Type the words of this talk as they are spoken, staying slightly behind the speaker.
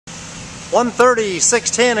130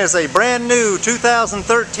 610 is a brand new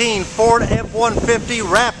 2013 Ford F-150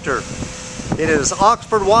 Raptor. It is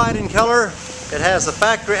Oxford white in color. It has the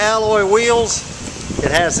factory alloy wheels.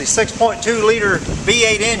 It has the 6.2 liter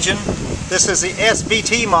V8 engine. This is the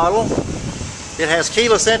SVT model. It has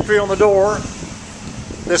keyless entry on the door.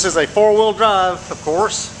 This is a four-wheel drive, of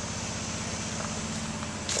course.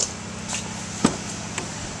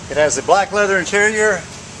 It has the black leather interior,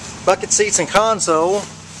 bucket seats and console.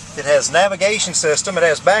 It has navigation system, it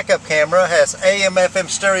has backup camera, has AM/FM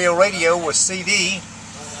stereo radio with CD,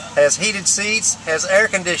 has heated seats, has air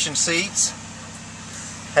conditioned seats,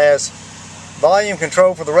 has volume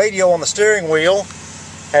control for the radio on the steering wheel,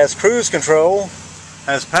 has cruise control,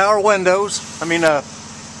 has power windows,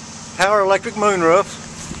 power electric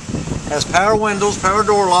moonroof, has power windows, power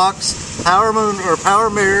door locks, power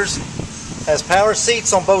mirrors, has power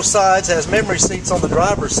seats on both sides, has memory seats on the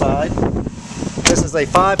driver's side. This is a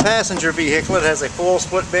 5-passenger vehicle. It has a full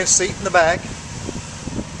split bench seat in the back.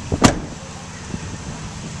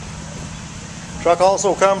 Truck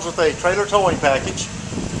also comes with a trailer towing package.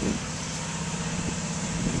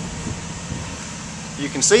 You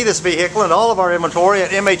can see this vehicle and all of our inventory at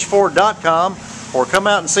mhford.com, or come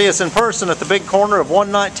out and see us in person at the big corner of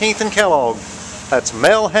 119th and Kellogg. That's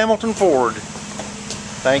Mel Hamilton Ford.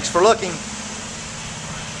 Thanks for looking.